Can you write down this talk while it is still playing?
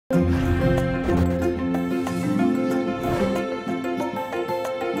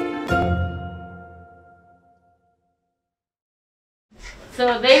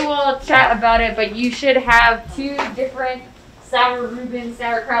So they will chat about it, but you should have 2 different sour Reuben,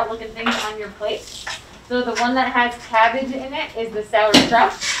 sauerkraut looking things on your plate. So the one that has cabbage in it is the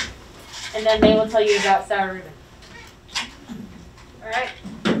sauerkraut, and then they will tell you about sour Reuben. All right.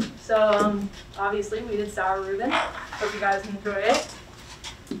 So obviously we did sour Reuben. Hope you guys enjoy it.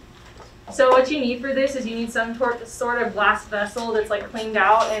 So what you need for this is you need some sort of glass vessel that's like cleaned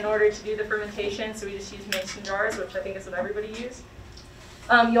out in order to do the fermentation. So we just use mason jars, which I think is what everybody uses.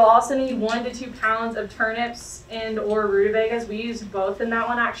 You'll also need 1 to 2 pounds of turnips and or rutabagas. We use both in that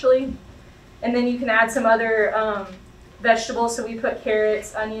one actually. And then you can add some other vegetables. So we put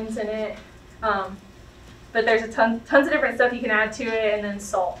carrots, onions in it. But there's tons of different stuff you can add to it, and then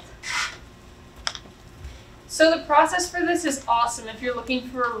salt. So the process for this is awesome. If you're looking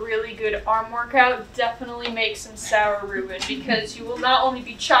for a really good arm workout, definitely make some sour Reuben, because you will not only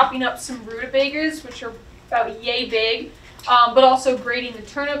be chopping up some rutabagas, which are about yay big, but also grating the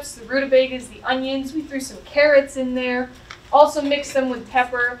turnips, the rutabagas, the onions. We threw some carrots in there. Also mixed them with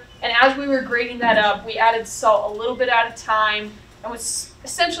pepper. And as we were grating that up, we added salt a little bit at a time, and was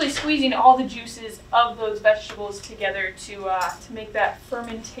essentially squeezing all the juices of those vegetables together to make that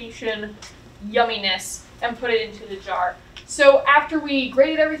fermentation yumminess, and put it into the jar. So after we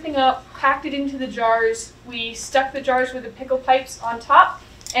grated everything up, packed it into the jars, we stuck the jars with the pickle pipes on top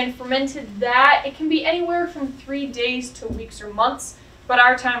and fermented that. It can be anywhere from 3 days to weeks or months, but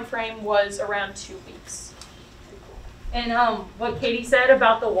our time frame was around 2 weeks. And what Katie said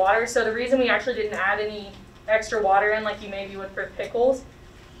about the water, so the reason we actually didn't add any extra water in like you maybe would for pickles,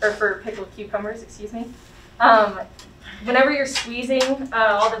 or for pickled cucumbers, excuse me. Whenever you're squeezing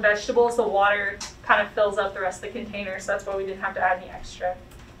all the vegetables, the water kind of fills up the rest of the container, so that's why we didn't have to add any extra.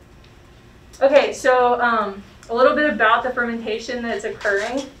 Okay, so a little bit about the fermentation that's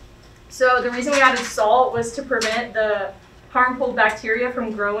occurring. So the reason we added salt was to prevent the harmful bacteria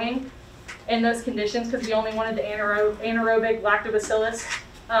from growing in those conditions, because we only wanted the anaerobic lactobacillus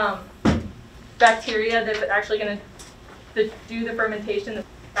bacteria that's actually going to do the fermentation, to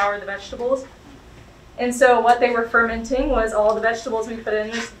sour the vegetables. And so what they were fermenting was all the vegetables we put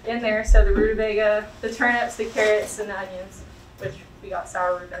in there, so the rutabaga, the turnips, the carrots, and the onions, which we got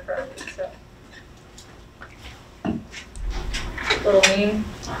sour Reuben for everything. So, little meme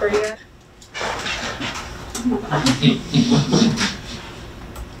for you.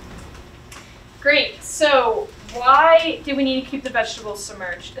 Great, so why do we need to keep the vegetables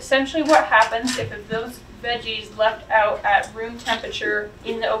submerged? Essentially what happens if those veggies left out at room temperature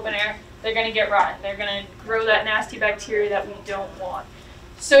in the open air, they're going to get rotten. They're going to grow that nasty bacteria that we don't want.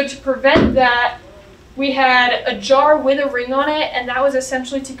 So to prevent that, we had a jar with a ring on it, and that was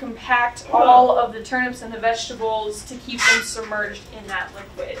essentially to compact all of the turnips and the vegetables to keep them submerged in that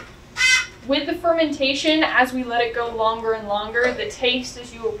liquid. With the fermentation, as we let it go longer and longer, the taste,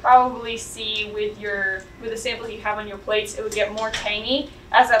 as you will probably see with the samples you have on your plates, it would get more tangy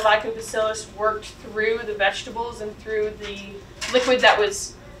as that lactobacillus worked through the vegetables and through the liquid that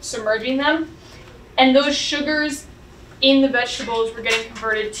was submerging them. And those sugars in the vegetables were getting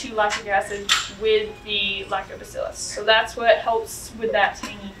converted to lactic acid with the lactobacillus. So that's what helps with that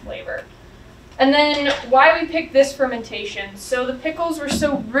tangy flavor. And then why we picked this fermentation. So the pickles were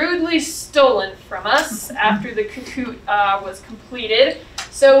so rudely stolen from us after the cocoot was completed.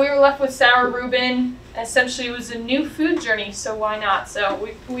 So we were left with sour Reuben. Essentially it was a new food journey, so why not? So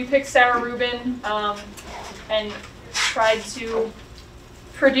we picked sour Reuben and tried to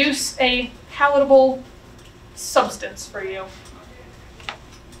produce a palatable substance for you.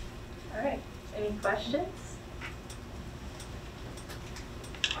 All right, any questions?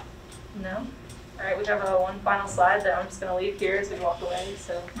 No? All right, we have one final slide that I'm just going to leave here as we walk away,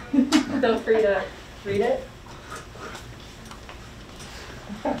 so feel free to read it.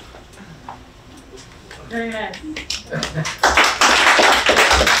 Very nice.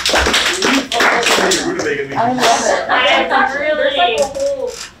 I love it. I really. There's like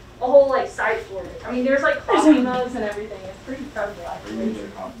a whole like site for it. I mean, there's like coffee mugs and everything. It's pretty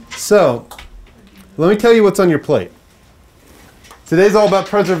incredible. So, let me tell you what's on your plate. Today's all about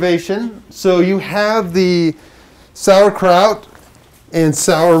preservation. So you have the sauerkraut and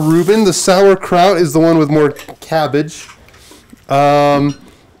sour Reuben. The sauerkraut is the one with more cabbage. And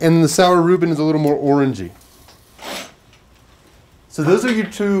the sour Reuben is a little more orangey. So those are your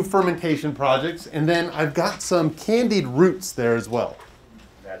 2 fermentation projects. And then I've got some candied roots there as well.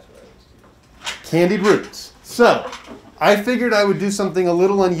 That's what I was doing. Candied roots. So I figured I would do something a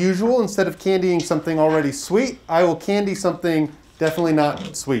little unusual. Instead of candying something already sweet, I will candy something definitely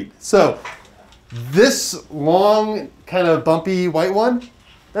not sweet. So this long, kind of bumpy white one,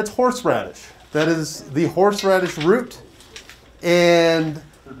 that's horseradish. That is the horseradish root. And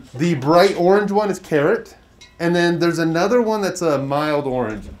the bright orange one is carrot. And then there's another one that's a mild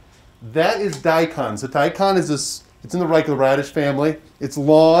orange. That is daikon. So daikon is this, it's in the regular radish family. It's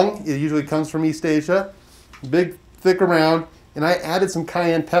long. It usually comes from East Asia. Big, thick around. And I added some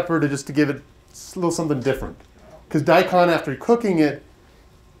cayenne pepper to give it a little something different. Because daikon, after cooking it,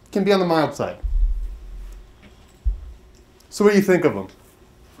 can be on the mild side. So what do you think of them?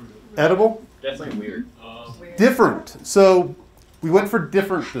 Edible? Definitely weird. Different. So we went for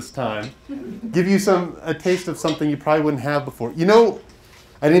different this time. Give you a taste of something you probably wouldn't have before. You know,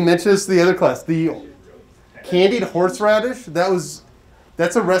 I didn't mention this in the other class. The candied horseradish,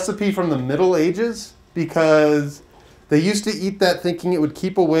 that's a recipe from the Middle Ages because they used to eat that thinking it would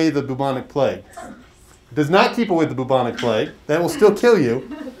keep away the bubonic plague. It does not keep away the bubonic plague. That will still kill you.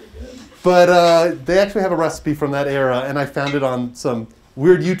 But they actually have a recipe from that era, and I found it on some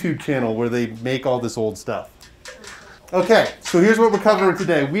weird YouTube channel where they make all this old stuff. Okay, so here's what we're covering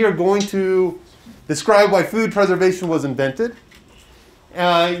today. We are going to describe why food preservation was invented.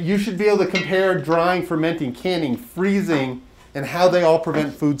 You should be able to compare drying, fermenting, canning, freezing, and how they all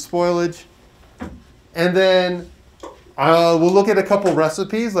prevent food spoilage. And then we'll look at a couple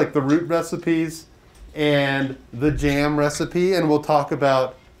recipes, like the root recipes and the jam recipe, and we'll talk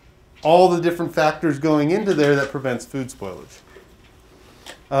about all the different factors going into there that prevents food spoilage.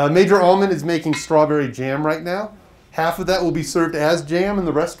 Major Almond is making strawberry jam right now. Half of that will be served as jam, and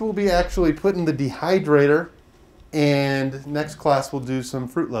the rest will be actually put in the dehydrator, and next class we'll do some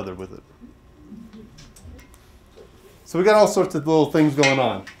fruit leather with it. So we got all sorts of little things going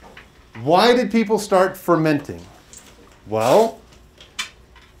on. Why did people start fermenting? Well,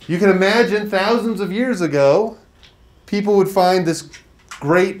 you can imagine thousands of years ago, people would find this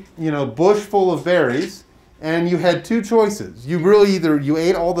great, bush full of berries, and you had two choices. You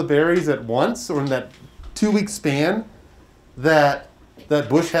ate all the berries at once, or in that 2-week span that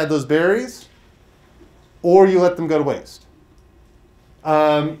bush had those berries, or you let them go to waste.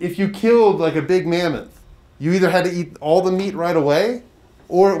 If you killed like a big mammoth, you either had to eat all the meat right away,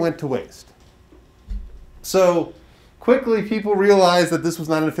 or it went to waste. So quickly people realized that this was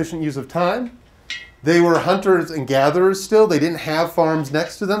not an efficient use of time. They were hunters and gatherers still. They didn't have farms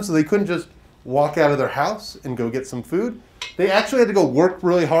next to them, so they couldn't just walk out of their house and go get some food. They actually had to go work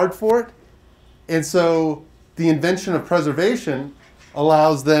really hard for it. And so the invention of preservation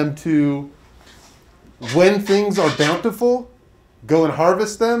allows them to, when things are bountiful, go and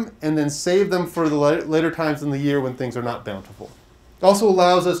harvest them and then save them for the later times in the year when things are not bountiful. It also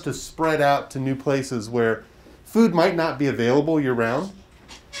allows us to spread out to new places where food might not be available year-round.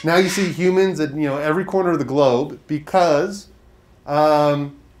 Now you see humans at every corner of the globe because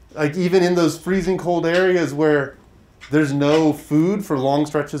like even in those freezing cold areas where there's no food for long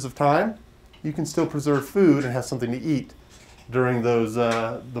stretches of time, you can still preserve food and have something to eat during those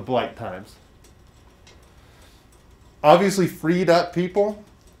the blight times. Obviously freed up people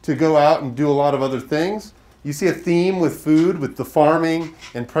to go out and do a lot of other things. You see a theme with food, with the farming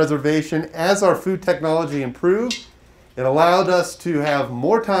and preservation. As our food technology improved, it allowed us to have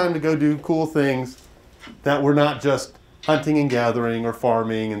more time to go do cool things that were not just hunting and gathering or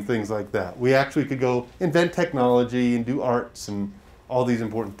farming and things like that. We actually could go invent technology and do arts and all these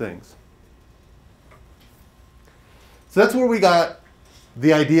important things. So that's where we got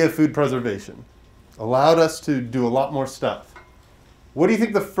the idea of food preservation. Allowed us to do a lot more stuff. What do you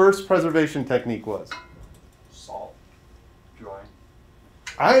think the first preservation technique was? Salt. Drying.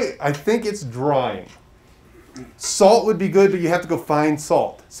 I think it's drying. Salt would be good, but you have to go find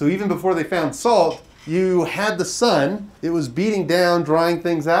salt. So even before they found salt, you had the sun. It was beating down, drying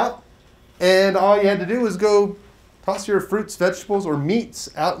things out. And all you had to do was go toss your fruits, vegetables, or meats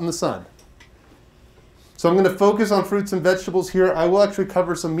out in the sun. So I'm going to focus on fruits and vegetables here. I will actually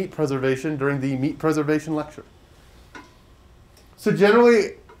cover some meat preservation during the meat preservation lecture. So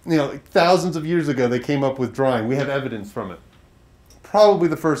generally, thousands of years ago, they came up with drying. We have evidence from it. Probably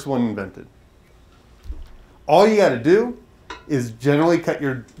the first one invented. All you got to do is generally cut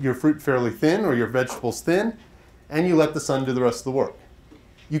your fruit fairly thin or your vegetables thin, and you let the sun do the rest of the work.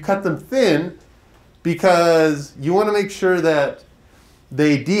 You cut them thin because you want to make sure that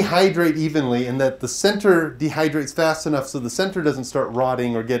they dehydrate evenly and that the center dehydrates fast enough so the center doesn't start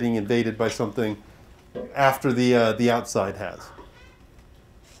rotting or getting invaded by something after the outside has.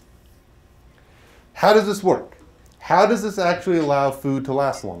 How does this work? How does this actually allow food to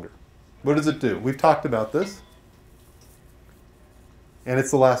last longer? What does it do? We've talked about this. And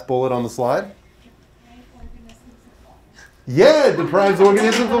it's the last bullet on the slide. Yeah, it deprives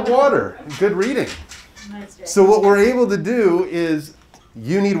organisms of water. Good reading. So what we're able to do is,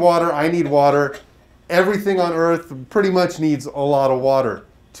 you need water, I need water, everything on Earth pretty much needs a lot of water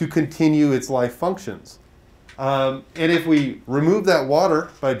to continue its life functions. And if we remove that water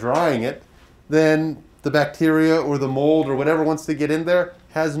by drying it, then the bacteria or the mold or whatever wants to get in there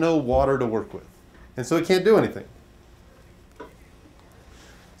has no water to work with. And so it can't do anything.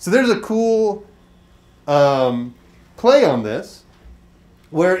 So there's a cool play on this,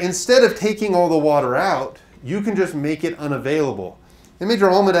 where instead of taking all the water out, you can just make it unavailable. And Major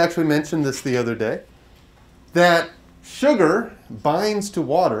Almond actually mentioned this the other day, that sugar binds to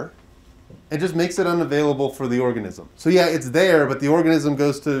water and just makes it unavailable for the organism. So yeah, it's there, but the organism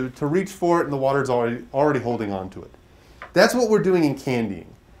goes to reach for it and the water's already holding on to it. That's what we're doing in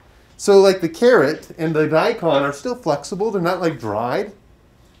candying. So like the carrot and the daikon are still flexible, they're not like dried,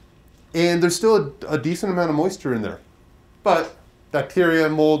 and there's still a decent amount of moisture in there. But bacteria,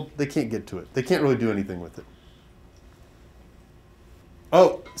 mold, they can't get to it. They can't really do anything with it.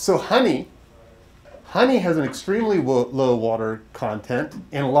 Oh, so honey has an extremely low water content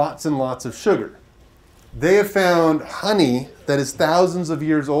and lots of sugar. They have found honey that is thousands of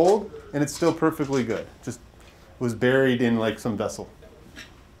years old and it's still perfectly good. Just was buried in like some vessel.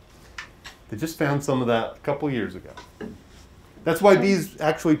 They just found some of that a couple years ago. That's why bees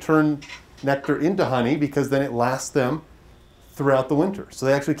actually turn nectar into honey, because then it lasts them throughout the winter. So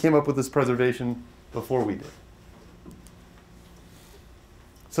they actually came up with this preservation before we did.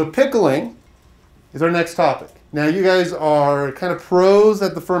 So pickling is our next topic. Now you guys are kind of pros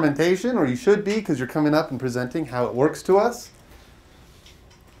at the fermentation, or you should be, because you're coming up and presenting how it works to us.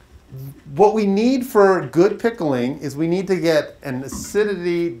 What we need for good pickling is we need to get an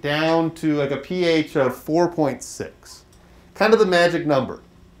acidity down to like a pH of 4.6. Kind of the magic number.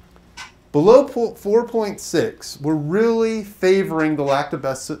 Below 4.6, we're really favoring the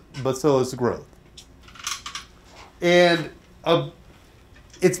lactobacillus growth. And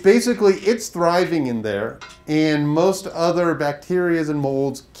it's thriving in there, and most other bacteria and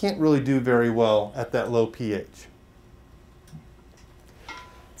molds can't really do very well at that low pH.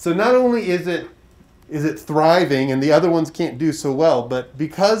 So not only is it thriving, and the other ones can't do so well, but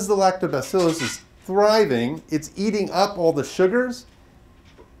because the lactobacillus is thriving, it's eating up all the sugars,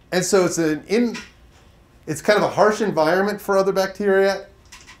 and so it's kind of a harsh environment for other bacteria,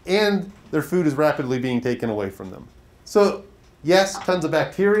 and their food is rapidly being taken away from them. So yes, tons of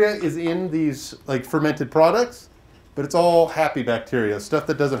bacteria is in these like fermented products, but it's all happy bacteria, stuff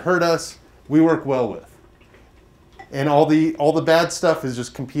that doesn't hurt us, we work well with. And all the bad stuff is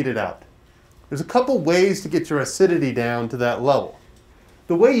just competed out. There's a couple ways to get your acidity down to that level.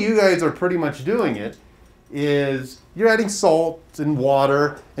 The way you guys are pretty much doing it is you're adding salt and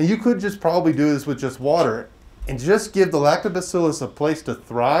water, and you could just probably do this with just water and just give the lactobacillus a place to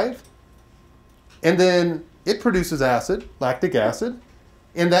thrive, and then it produces acid, lactic acid,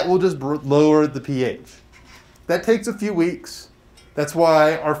 and that will just lower the pH. That takes a few weeks. That's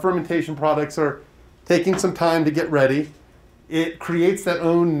why our fermentation products are taking some time to get ready. It creates that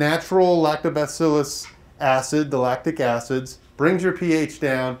own natural lactobacillus acid, the lactic acids, brings your pH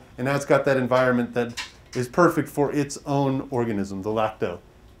down, and now it's got that environment that is perfect for its own organism, the lacto,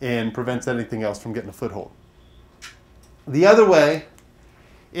 and prevents anything else from getting a foothold. The other way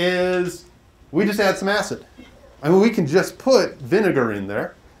is we just add some acid. I mean, we can just put vinegar in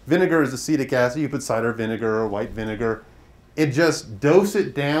there. Vinegar is acetic acid. You put cider vinegar or white vinegar, and just dose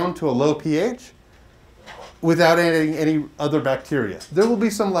it down to a low pH without adding any other bacteria. There will be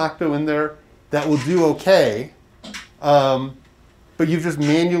some lacto in there that will do okay, but you've just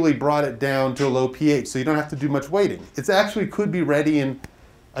manually brought it down to a low pH, so you don't have to do much waiting. It actually could be ready in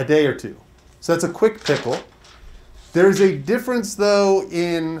a day or two. So that's a quick pickle. There's a difference, though,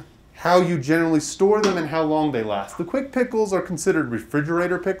 in how you generally store them and how long they last. The quick pickles are considered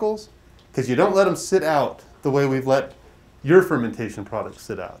refrigerator pickles because you don't let them sit out the way we've let your fermentation products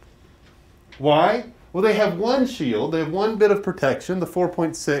sit out. Why? Well, they have one shield, they have one bit of protection, the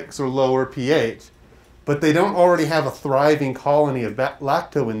 4.6 or lower pH, but they don't already have a thriving colony of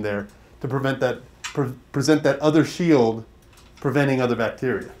lacto in there to present that other shield preventing other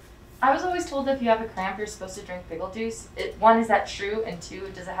bacteria. I was always told that if you have a cramp, you're supposed to drink pickle juice. One, is that true? And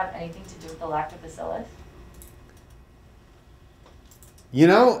two, does it have anything to do with the lactobacillus? You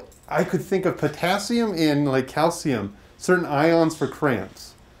know, I could think of potassium and like calcium, certain ions for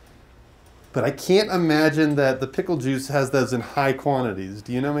cramps. But I can't imagine that the pickle juice has those in high quantities.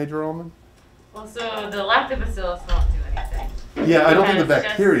 Do you know, Major Allman? Well, so the lactobacillus won't do anything. Yeah, I don't think the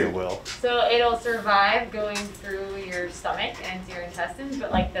bacteria will. So it'll survive going through your stomach and into your intestines,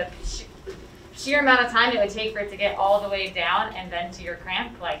 but like the sheer amount of time it would take for it to get all the way down and then to your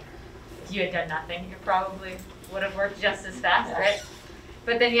cramp, like if you had done nothing, you probably would have worked just as fast, right?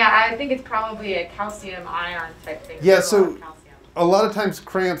 But then, yeah, I think it's probably a calcium ion type thing. Yeah, There's a lot so of calcium. a lot of times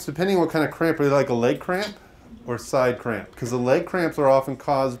cramps, depending on what kind of cramp, are they like a leg cramp or side cramp? Because the leg cramps are often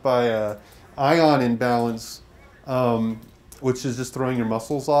caused by a ion imbalance, which is just throwing your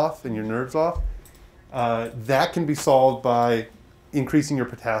muscles off and your nerves off. That can be solved by increasing your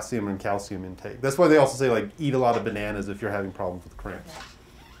potassium and calcium intake. That's why they also say, like, eat a lot of bananas if you're having problems with cramps.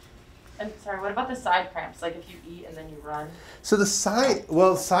 And sorry, what about the side cramps? Like if you eat and then you run? So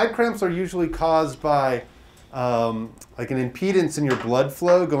side cramps are usually caused by like an impedance in your blood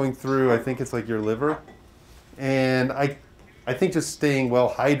flow going through, I think it's like your liver. And I think just staying well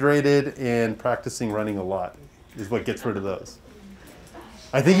hydrated and practicing running a lot is what gets rid of those.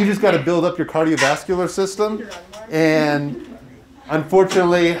 I think you just got to build up your cardiovascular system. And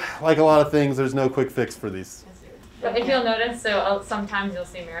unfortunately, like a lot of things, there's no quick fix for these. But if you'll notice, so sometimes you'll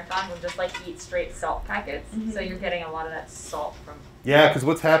see marathons will just like eat straight salt packets. So you're getting a lot of that salt from. Yeah, because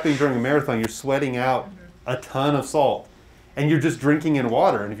what's happening during a marathon, you're sweating out a ton of salt. And you're just drinking in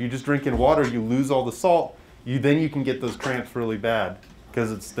water. And if you just drink in water, you lose all the salt. Then you can get those cramps really bad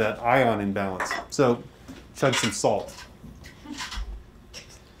because it's that ion imbalance. So chug some salt.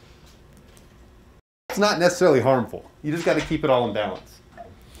 It's not necessarily harmful. You just got to keep it all in balance.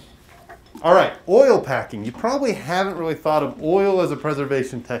 All right, oil packing. You probably haven't really thought of oil as a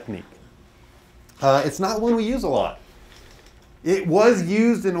preservation technique. It's not one we use a lot. It was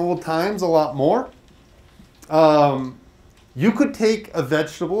used in old times a lot more. You could take a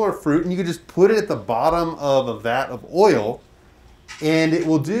vegetable or fruit and you could just put it at the bottom of a vat of oil and it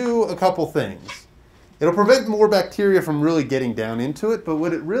will do a couple things. It'll prevent more bacteria from really getting down into it, but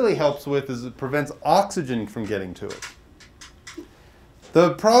what it really helps with is it prevents oxygen from getting to it.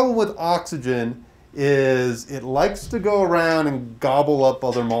 The problem with oxygen is it likes to go around and gobble up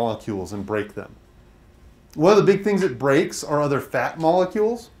other molecules and break them. One of the big things it breaks are other fat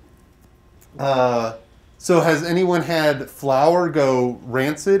molecules. So has anyone had flour go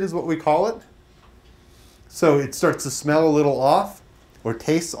rancid, is what we call it? So it starts to smell a little off or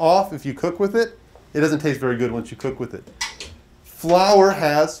tastes off if you cook with it. It doesn't taste very good once you cook with it. Flour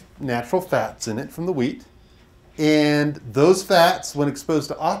has natural fats in it from the wheat. And those fats, when exposed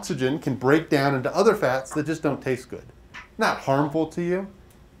to oxygen, can break down into other fats that just don't taste good. Not harmful to you,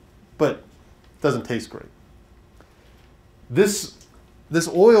 but doesn't taste great. This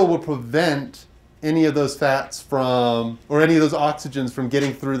oil will prevent any of those fats from, or any of those oxygens from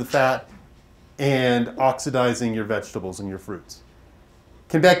getting through the fat and oxidizing your vegetables and your fruits.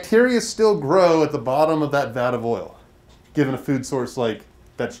 Can bacteria still grow at the bottom of that vat of oil, given a food source like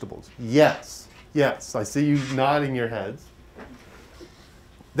vegetables? Yes. Yes, I see you nodding your heads.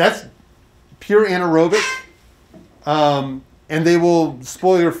 That's pure anaerobic, and they will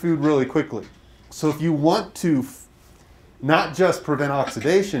spoil your food really quickly. So if you want to not just prevent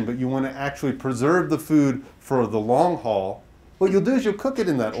oxidation, but you want to actually preserve the food for the long haul, what you'll do is you'll cook it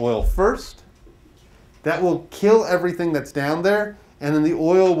in that oil first. That will kill everything that's down there, and then the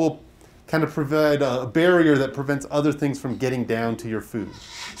oil will kind of provide a barrier that prevents other things from getting down to your food.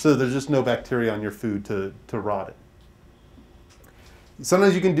 So there's just no bacteria on your food to rot it.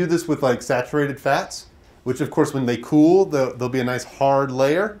 Sometimes you can do this with like saturated fats, which of course when they cool, there'll be a nice hard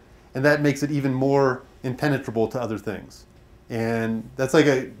layer, and that makes it even more impenetrable to other things. And that's like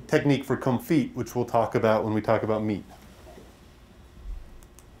a technique for confit, which we'll talk about when we talk about meat.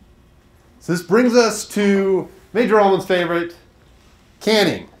 So this brings us to Major Allman's favorite,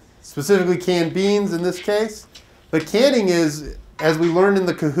 canning. Specifically canned beans in this case. But canning is, as we learned in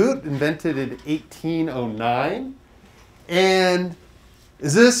the Kahoot, invented in 1809. And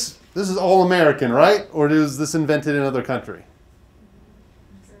this is all American, right? Or is this invented in another country?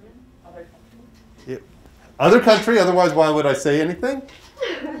 Other country, otherwise why would I say anything?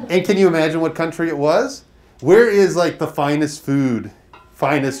 And can you imagine what country it was? Where is like the finest food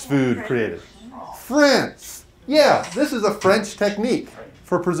created? France. Yeah, this is a French technique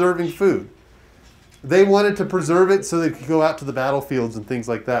for preserving food. They wanted to preserve it so they could go out to the battlefields and things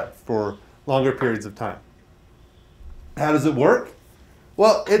like that for longer periods of time. How does it work?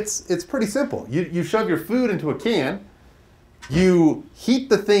 Well, it's pretty simple. You shove your food into a can, you heat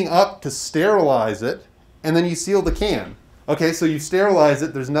the thing up to sterilize it, and then you seal the can. Okay, so you sterilize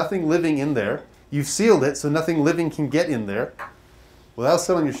it, there's nothing living in there. You've sealed it so nothing living can get in there. Well, that'll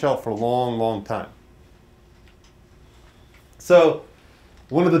sit on your shelf for a long, long time. So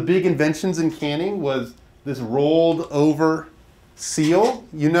one of the big inventions in canning was this rolled over seal.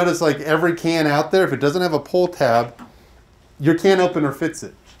 You notice like every can out there, if it doesn't have a pull tab, your can opener fits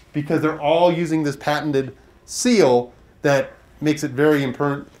it because they're all using this patented seal that makes it very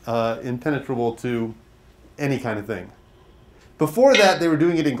impenetrable to any kind of thing. Before that, they were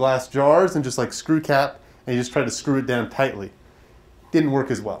doing it in glass jars and just like screw cap, and you just try to screw it down tightly. Didn't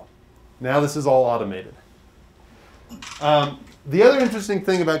work as well. Now this is all automated. The other interesting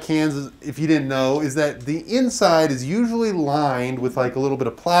thing about cans, is, if you didn't know, is that the inside is usually lined with like a little bit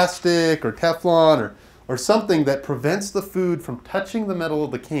of plastic or Teflon or something that prevents the food from touching the metal of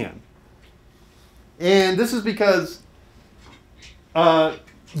the can. And this is because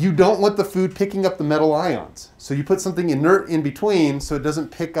you don't want the food picking up the metal ions. So you put something inert in between so it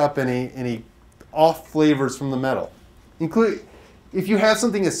doesn't pick up any off flavors from the metal. If you have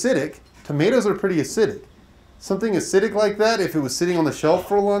something acidic, tomatoes are pretty acidic. Something acidic like that, if it was sitting on the shelf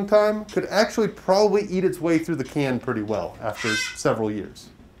for a long time, could actually probably eat its way through the can pretty well after several years.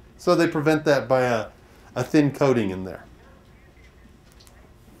 So they prevent that by a thin coating in there.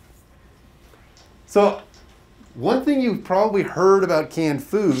 So one thing you've probably heard about canned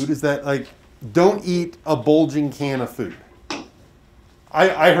food is that, like, don't eat a bulging can of food.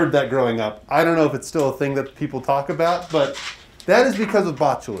 I heard that growing up. I don't know if it's still a thing that people talk about, but that is because of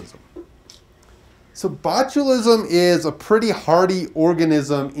botulism. So botulism is a pretty hardy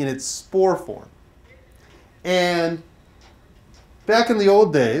organism in its spore form. And back in the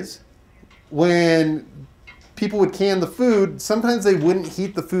old days, when people would can the food, sometimes they wouldn't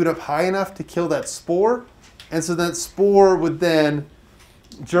heat the food up high enough to kill that spore. And so that spore would then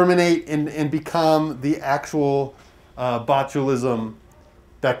germinate and become the actual botulism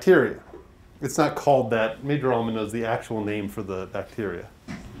bacteria. It's not called that. Major Allman knows the actual name for the bacteria.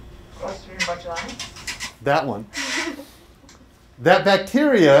 That one. That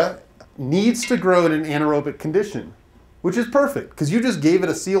bacteria needs to grow in an anaerobic condition, which is perfect because you just gave it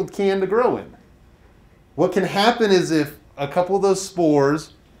a sealed can to grow in. What can happen is if a couple of those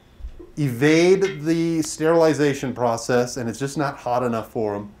spores evade the sterilization process and it's just not hot enough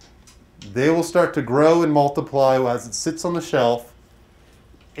for them, they will start to grow and multiply as it sits on the shelf,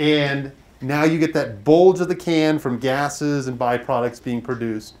 and now you get that bulge of the can from gases and byproducts being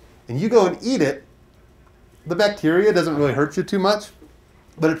produced, and you go and eat it. The bacteria doesn't really hurt you too much,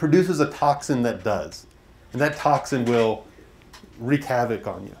 but it produces a toxin that does, and that toxin will wreak havoc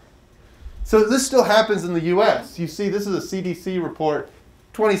on you. So this still happens in the US. You see, this is a CDC report,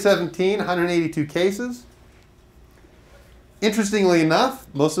 2017, 182 cases. Interestingly enough,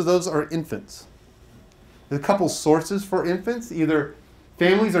 most of those are infants. There's a couple sources for infants. Either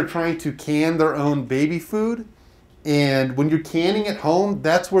families are trying to can their own baby food, and when you're canning at home,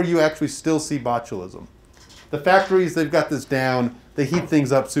 that's where you actually still see botulism. The factories, they've got this down. They heat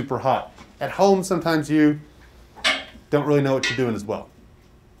things up super hot. At home, sometimes you don't really know what you're doing as well.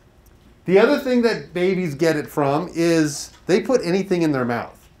 The other thing that babies get it from is they put anything in their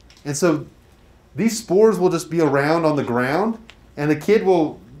mouth. And so these spores will just be around on the ground, and the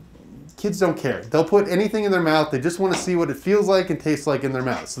kids don't care. They'll put anything in their mouth. They just want to see what it feels like and tastes like in their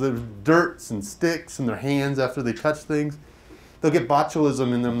mouth. So there's dirt and sticks in their hands after they touch things. They'll get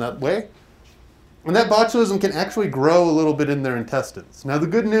botulism in them that way. And that botulism can actually grow a little bit in their intestines. Now the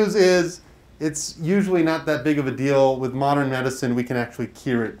good news is it's usually not that big of a deal. With modern medicine, we can actually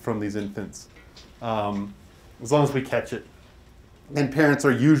cure it from these infants, as long as we catch it. And parents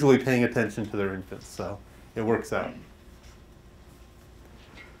are usually paying attention to their infants, so it works out.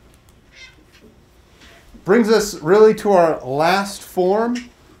 Brings us really to our last form,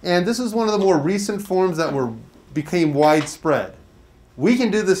 and this is one of the more recent forms that became widespread. We can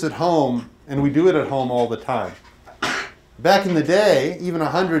do this at home, and we do it at home all the time. Back in the day, even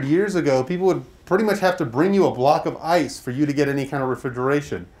 100 years ago, people would pretty much have to bring you a block of ice for you to get any kind of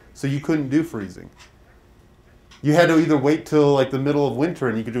refrigeration, so you couldn't do freezing. You had to either wait till like the middle of winter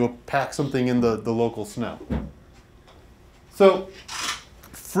and you could go pack something in the local snow. So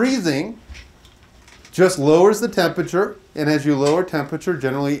freezing just lowers the temperature, and as you lower temperature,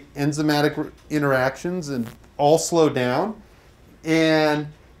 generally enzymatic interactions and all slow down, and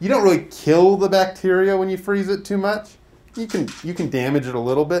you don't really kill the bacteria when you freeze it too much. You can damage it a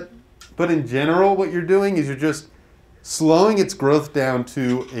little bit, but in general what you're doing is you're just slowing its growth down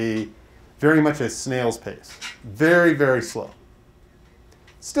to very much a snail's pace. Very, very slow.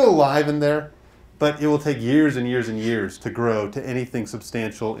 Still alive in there, but it will take years and years and years to grow to anything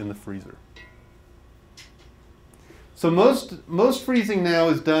substantial in the freezer. So most freezing now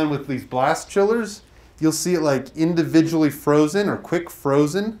is done with these blast chillers. You'll see it like individually frozen or quick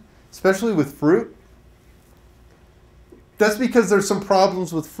frozen, especially with fruit. That's because there's some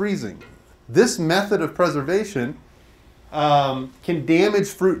problems with freezing. This method of preservation can damage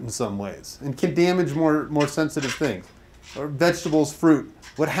fruit in some ways and can damage more sensitive things, or vegetables, fruit.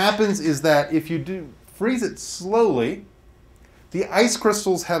 What happens is that if you do freeze it slowly, the ice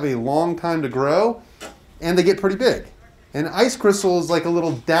crystals have a long time to grow and they get pretty big. An ice crystal is like a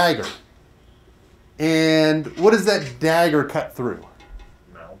little dagger. And what does that dagger cut through?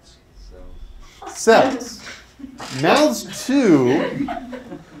 Mouths. Cells. Mouths too.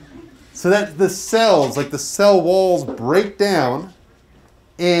 So that the cells, like the cell walls, break down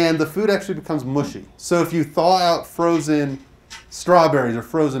and the food actually becomes mushy. So if you thaw out frozen strawberries or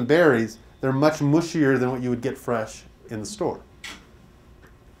frozen berries, they're much mushier than what you would get fresh in the store.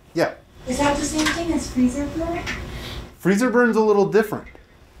 Yeah? Is that the same thing as freezer burn? Freezer burn's a little different.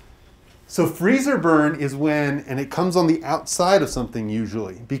 So freezer burn is when, and it comes on the outside of something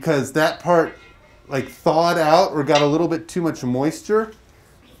usually, because that part like thawed out or got a little bit too much moisture.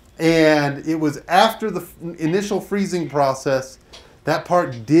 And it was after the initial freezing process, that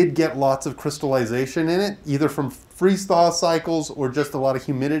part did get lots of crystallization in it, either from freeze-thaw cycles or just a lot of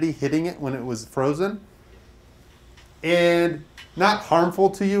humidity hitting it when it was frozen. And not harmful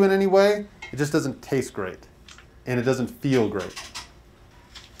to you in any way, it just doesn't taste great. And it doesn't feel great.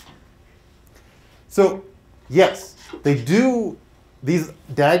 So, yes, these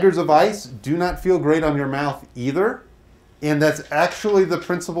daggers of ice do not feel great on your mouth either. And that's actually the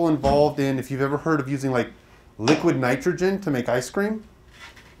principle involved in, if you've ever heard of using like liquid nitrogen to make ice cream,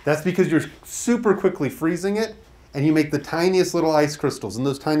 that's because you're super quickly freezing it and you make the tiniest little ice crystals. And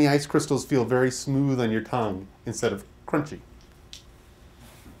those tiny ice crystals feel very smooth on your tongue instead of crunchy.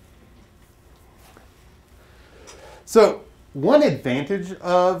 So one advantage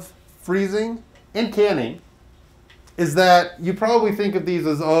of freezing and canning is that you probably think of these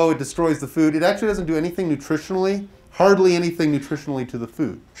as, oh, it destroys the food. It actually doesn't do anything nutritionally, hardly anything nutritionally to the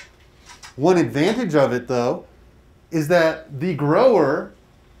food. One advantage of it, though, is that the grower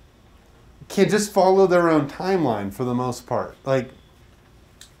can just follow their own timeline for the most part. Like,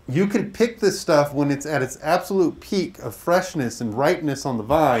 you can pick this stuff when it's at its absolute peak of freshness and ripeness on the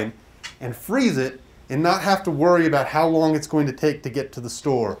vine and freeze it and not have to worry about how long it's going to take to get to the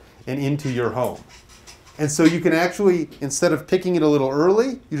store and into your home. And so you can actually, instead of picking it a little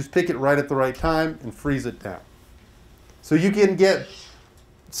early, you just pick it right at the right time and freeze it down. So you can get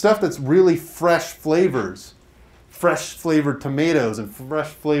stuff that's really fresh flavors, fresh flavored tomatoes and fresh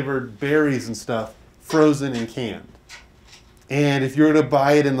flavored berries and stuff, frozen and canned. And if you were to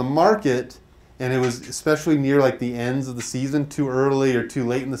buy it in the market, and it was especially near like the ends of the season, too early or too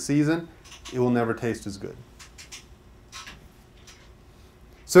late in the season, it will never taste as good.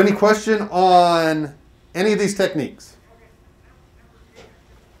 So any question on any of these techniques?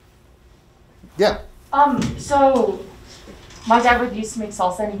 Yeah. So my dad would used to make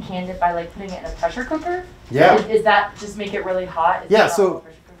salsa and he canned it by like putting it in a pressure cooker. Yeah. Is that just make it really hot? Yeah, so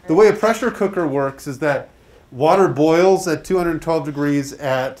the way a pressure cooker works is that water boils at 212 degrees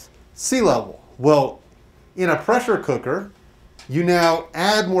at sea level. Well, in a pressure cooker, you now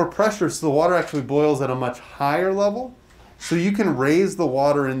add more pressure so the water actually boils at a much higher level. So you can raise the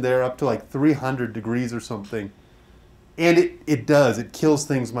water in there up to like 300 degrees or something. And it does. It kills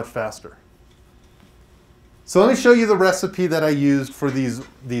things much faster. So let me show you the recipe that I used for these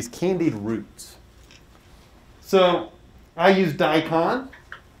candied roots. So I used daikon,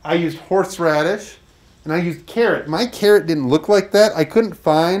 I used horseradish, and I used carrot. My carrot didn't look like that. I couldn't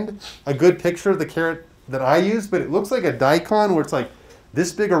find a good picture of the carrot that I used, but it looks like a daikon where it's like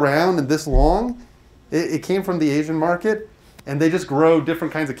this big around and this long. It came from the Asian market, and they just grow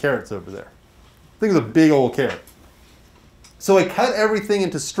different kinds of carrots over there. I think it's a big old carrot. So I cut everything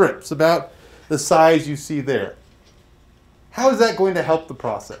into strips about the size you see there. How is that going to help the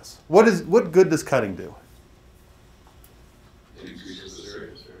process? What good does cutting do? It increases the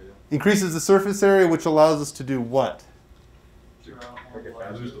surface area. Increases the surface area, which allows us to do what?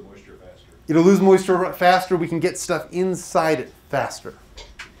 Lose the moisture faster. It'll lose moisture faster. We can get stuff inside it faster.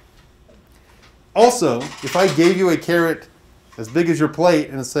 Also, if I gave you a carrot as big as your plate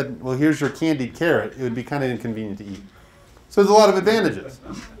and said, well, here's your candied carrot, it would be kind of inconvenient to eat. So there's a lot of advantages.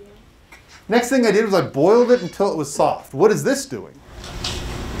 Next thing I did was I boiled it until it was soft. What is this doing?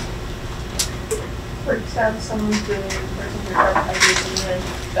 Breaks down some of the carbohydrates and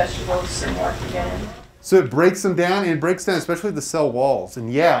vegetables and work again. So it breaks them down, and it breaks down especially the cell walls.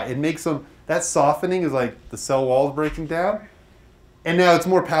 And yeah, it makes them, that softening is like the cell walls breaking down. And now it's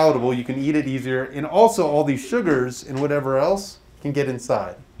more palatable. You can eat it easier. And also all these sugars and whatever else can get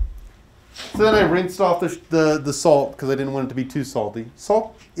inside. So then I rinsed off the salt because I didn't want it to be too salty.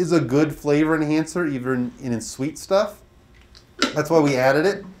 Salt is a good flavor enhancer even in sweet stuff. That's why we added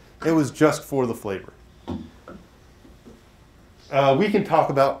it. It was just for the flavor. We can talk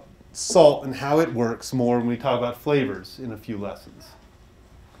about salt and how it works more when we talk about flavors in a few lessons.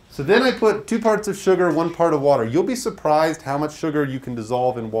 So then I put 2 parts of sugar, 1 part of water. You'll be surprised how much sugar you can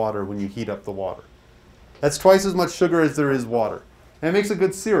dissolve in water when you heat up the water. That's twice as much sugar as there is water. And it makes a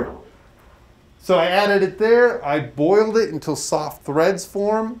good syrup. So I added it there. I boiled it until soft threads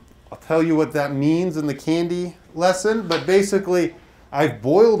form. I'll tell you what that means in the candy lesson. But basically, I've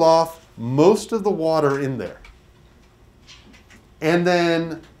boiled off most of the water in there. And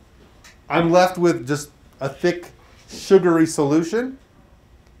then I'm left with just a thick, sugary solution.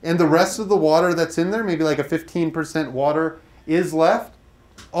 And the rest of the water that's in there, maybe like a 15% water, is left.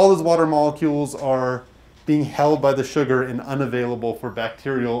 All those water molecules are being held by the sugar and unavailable for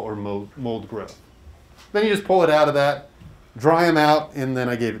bacterial or mold growth. Then you just pull it out of that, dry them out, and then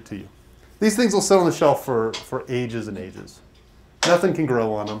I gave it to you. These things will sit on the shelf for ages and ages. Nothing can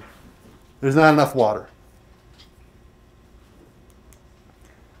grow on them. There's not enough water.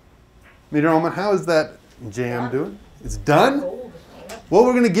 Meteor Woman, how is that jam doing? It's done? Well,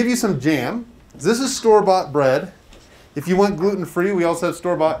 we're going to give you some jam. This is store-bought bread. If you want gluten-free, we also have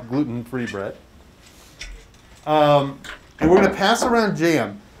store-bought gluten-free bread. And we're going to pass around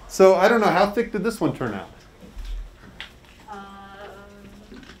jam. So I don't know, how thick did this one turn out?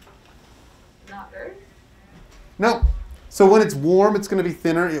 Not very. No. So when it's warm, it's going to be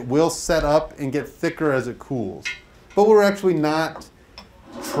thinner. It will set up and get thicker as it cools. But we're actually not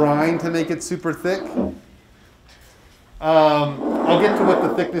trying to make it super thick. I'll get to what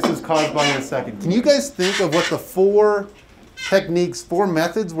the thickness is caused by in a second. Can you guys think of what the 4 techniques, 4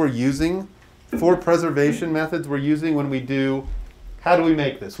 methods we're using, 4 preservation methods we're using when we do, how do we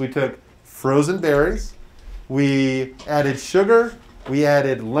make this? We took frozen berries, we added sugar, we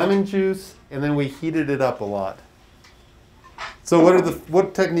added lemon juice, and then we heated it up a lot. So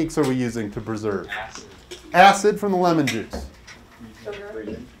what techniques are we using to preserve? Acid from the lemon juice.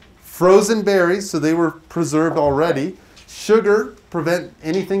 Frozen berries, so they were preserved already. Sugar, prevent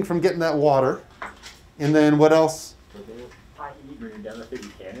anything from getting that water. And then what else? High heat when you're done with it,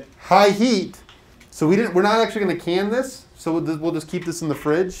 you can it. High heat. So we're not actually going to can this. So we'll just keep this in the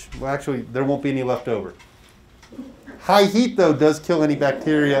fridge. Well, actually, there won't be any left over. High heat, though, does kill any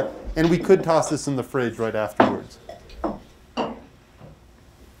bacteria. And we could toss this in the fridge right afterwards.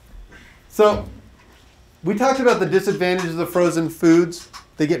 So we talked about the disadvantages of frozen foods.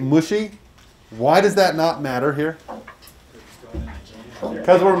 They get mushy. Why does that not matter here?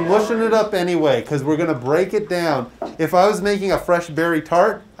 Because we're mushing it up anyway, because we're going to break it down. If I was making a fresh berry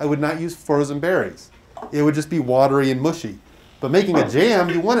tart, I would not use frozen berries. It would just be watery and mushy. But making a jam,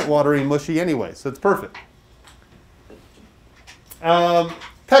 you want it watery and mushy anyway, so it's perfect.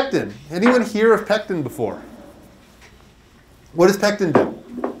 Pectin. Anyone hear of pectin before? What does pectin do?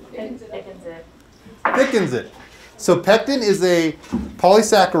 Thickens it. So pectin is a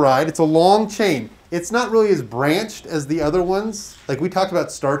polysaccharide. It's a long chain. It's not really as branched as the other ones. Like we talked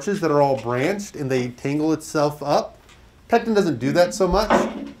about starches that are all branched and they tangle itself up. Pectin doesn't do that so much.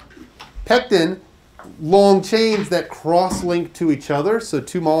 Pectin, long chains that cross-link to each other. So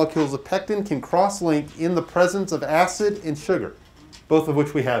 2 molecules of pectin can cross-link in the presence of acid and sugar, both of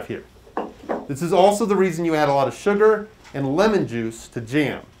which we have here. This is also the reason you add a lot of sugar and lemon juice to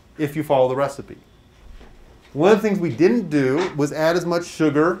jam, if you follow the recipe. One of the things we didn't do was add as much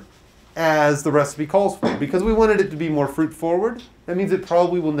sugar as the recipe calls for, because we wanted it to be more fruit forward. That means it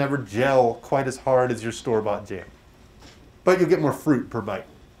probably will never gel quite as hard as your store-bought jam. But you'll get more fruit per bite.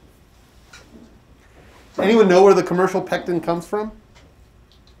 Anyone know where the commercial pectin comes from?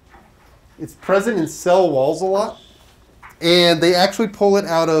 It's present in cell walls a lot. And they actually pull it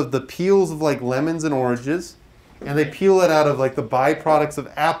out of the peels of like lemons and oranges. And they peel it out of like the byproducts of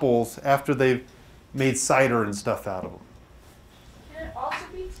apples after they've made cider and stuff out of them. Can it also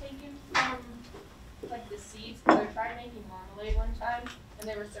be taken from like the seeds? Because I tried making marmalade one time, and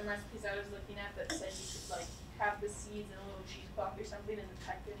there were some recipes I was looking at that said you should like have the seeds in a little cheesecloth or something, and the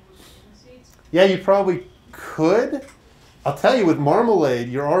pectin would be in the seeds. Yeah, you probably could. I'll tell you, with marmalade,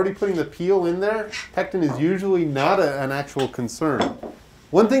 you're already putting the peel in there. Pectin is usually not an actual concern.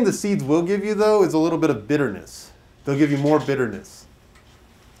 One thing the seeds will give you, though, is a little bit of bitterness. They'll give you more bitterness.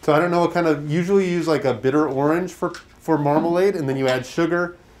 So I don't know what kind of, usually you use like a bitter orange for marmalade, and then you add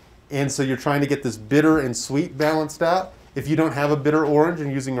sugar. And so you're trying to get this bitter and sweet balanced out. If you don't have a bitter orange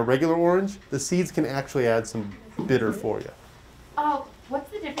and using a regular orange, the seeds can actually add some bitter for you. Oh,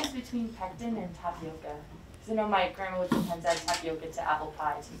 what's the difference between pectin and tapioca? Because I know my grandma would sometimes add tapioca to apple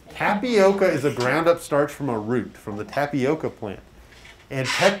pies. Tapioca is a ground up starch from a root, from the tapioca plant. And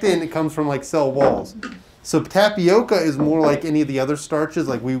pectin, it comes from like cell walls. So tapioca is more like any of the other starches,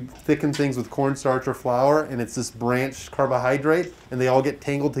 like we thicken things with cornstarch or flour, and it's this branched carbohydrate, and they all get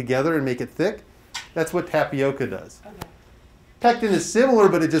tangled together and make it thick. That's what tapioca does. Okay. Pectin is similar,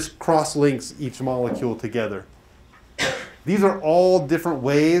 but it just cross-links each molecule together. These are all different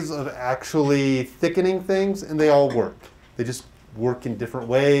ways of actually thickening things, and they all work. They just work in different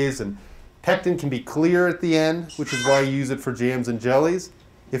ways, and pectin can be clear at the end, which is why you use it for jams and jellies.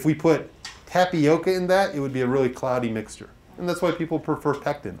 If we put tapioca in that, it would be a really cloudy mixture, and that's why people prefer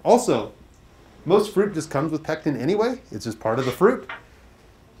pectin. Also, most fruit just comes with pectin anyway. It's just part of the fruit.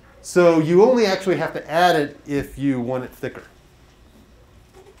 So you only actually have to add it if you want it thicker.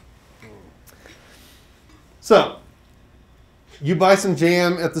 So you buy some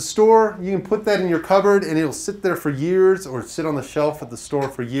jam at the store, you can put that in your cupboard and it'll sit there for years, or sit on the shelf at the store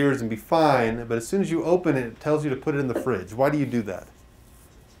for years and be fine. But as soon as you open it, it tells you to put it in the fridge. Why do you do that?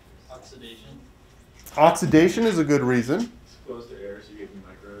 Oxidation. Oxidation is a good reason. Exposed to air, so you get new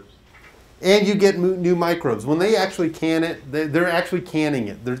microbes. And you get new microbes. When they actually can it, they're actually canning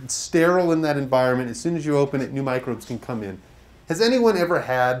it. They're sterile in that environment. As soon as you open it, new microbes can come in. Has anyone ever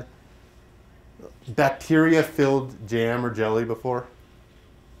had bacteria-filled jam or jelly before?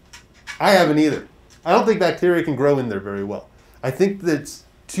 I haven't either. I don't think bacteria can grow in there very well. I think that's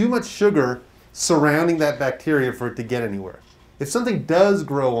too much sugar surrounding that bacteria for it to get anywhere. If something does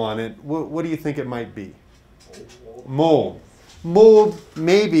grow on it, what do you think it might be? Mold. Mold,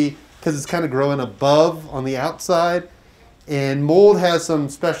 maybe, because it's kind of growing above on the outside. And mold has some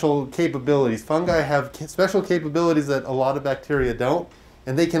special capabilities. Fungi have special capabilities that a lot of bacteria don't.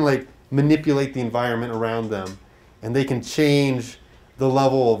 And they can like manipulate the environment around them. And they can change the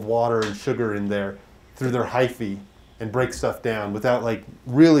level of water and sugar in there through their hyphae and break stuff down without like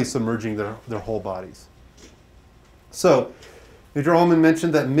really submerging their whole bodies. So, Mr. Ullman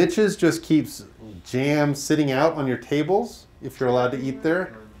mentioned that Mitch's just keeps jam sitting out on your tables if you're allowed to eat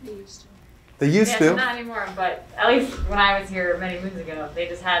there. They used to. Not anymore, but at least when I was here many moons ago, they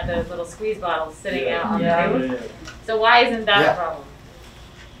just had those little squeeze bottles sitting out on the table. So why isn't that a problem?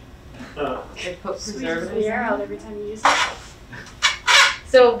 They put Squeeze preservatives the air in out it. every time you use it.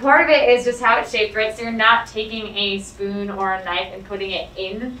 So part of it is just how it's shaped, right? So you're not taking a spoon or a knife and putting it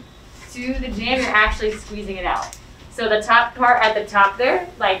in to the jam, you're actually squeezing it out. So the top part at the top there,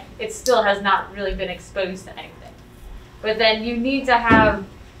 like it still has not really been exposed to anything. But then you need to have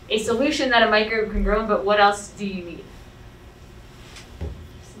a solution that a microbe can grow in, but what else do you need?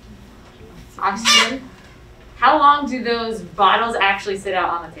 Oxygen. How long do those bottles actually sit out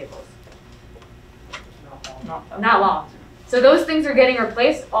on the tables? Not long. So those things are getting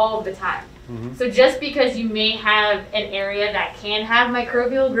replaced all the time. Mm-hmm. So just because you may have an area that can have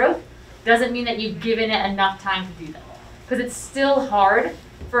microbial growth doesn't mean that you've given it enough time to do that. Because it's still hard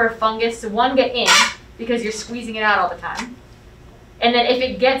for a fungus to, one, get in because you're squeezing it out all the time. And then if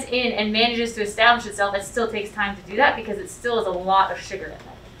it gets in and manages to establish itself, it still takes time to do that because it still has a lot of sugar in it.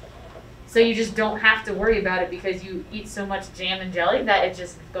 So you just don't have to worry about it because you eat so much jam and jelly that it's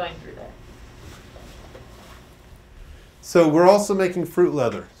just going through there. So we're also making fruit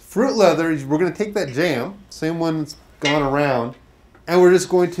leather. Fruit leather is we're going to take that jam, same one that's gone around, and we're just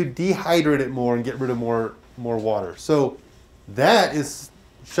going to dehydrate it more and get rid of more water. So that is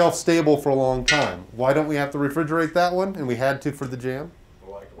shelf stable for a long time. Why don't we have to refrigerate that one? And we had to for the jam.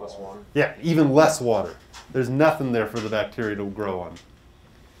 Like less water. Yeah, even less water. There's nothing there for the bacteria to grow on.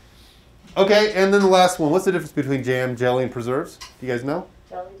 Okay, and then the last one. What's the difference between jam, jelly, and preserves? Do you guys know?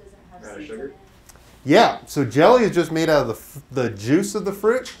 Jelly doesn't have seeds in Sugar? it. Yeah, so jelly is just made out of the juice of the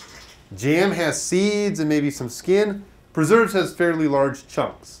fruit. Jam has seeds and maybe some skin. Preserves has fairly large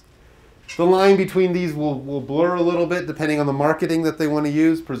chunks. The line between these will blur a little bit depending on the marketing that they want to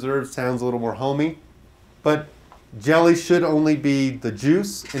use. Preserves sounds a little more homey. But jelly should only be the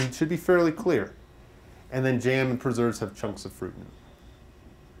juice and it should be fairly clear. And then jam and preserves have chunks of fruit in it.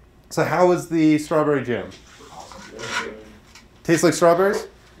 So how is the strawberry jam? Tastes like strawberries?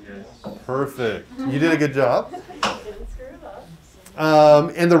 Yes. Perfect. You did a good job. Didn't screw it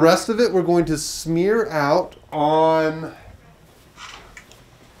up. And the rest of it we're going to smear out on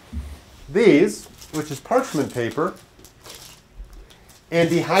these, which is parchment paper, and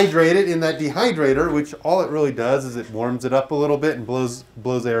dehydrate it in that dehydrator, which all it really does is it warms it up a little bit and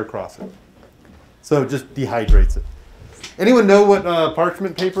blows air across it. So it just dehydrates it. Anyone know what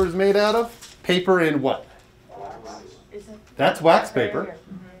parchment paper is made out of? Paper in what? Is it That's wax paper.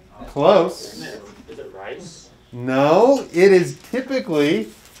 Close. Is it rice? No, it is typically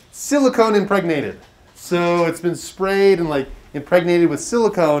silicone impregnated. So it's been sprayed and like impregnated with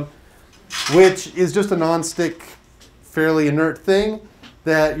silicone, which is just a non-stick, fairly inert thing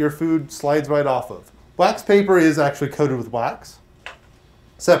that your food slides right off of. Wax paper is actually coated with wax.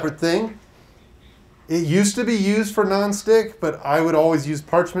 Separate thing. It used to be used for non-stick, but I would always use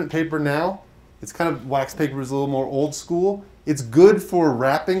parchment paper now. It's kind of, wax paper is a little more old school. It's good for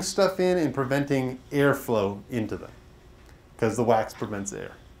wrapping stuff in and preventing airflow into them. because the wax prevents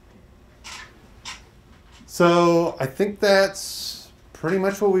air. So I think that's pretty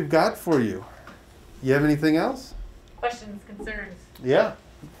much what we've got for you. You have anything else? Questions, concerns? Yeah.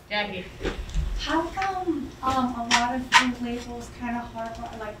 Jackie? How come a lot of the labels kind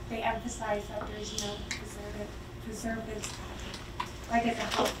of like they emphasize that there's no preservatives? Like it's a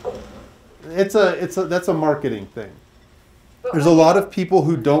health food. That's a marketing thing. There's a lot of people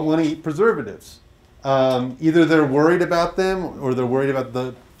who don't want to eat preservatives. Either they're worried about them or they're worried about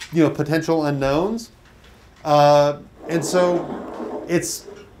the potential unknowns. And so it's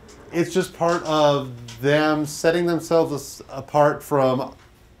just part of them setting themselves apart from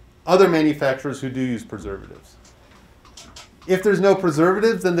other manufacturers who do use preservatives. If there's no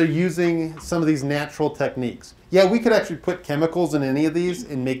preservatives, then they're using some of these natural techniques. Yeah, we could actually put chemicals in any of these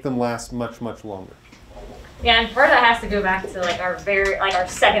and make them last much, much longer. Yeah, and part of that has to go back to like our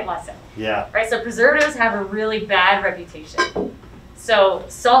second lesson. Yeah. Right, so preservatives have a really bad reputation. So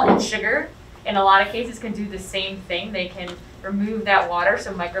salt and sugar, in a lot of cases, can do the same thing. They can remove that water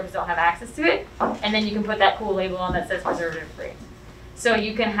so microbes don't have access to it, and then you can put that cool label on that says preservative free. So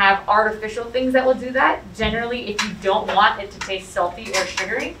you can have artificial things that will do that. Generally, if you don't want it to taste salty or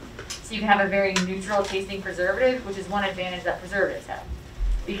sugary, so you can have a very neutral tasting preservative, which is one advantage that preservatives have.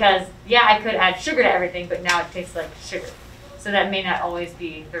 Because, yeah, I could add sugar to everything, but now it tastes like sugar. So that may not always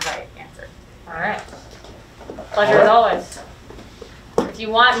be the right answer. All right. Pleasure as always. If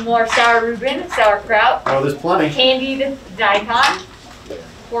you want more sour Reuben, sauerkraut, Oh, there's plenty. candied daikon,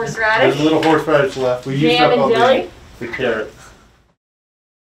 horseradish, There's a little horseradish left. We used jam up all and jelly. the carrot.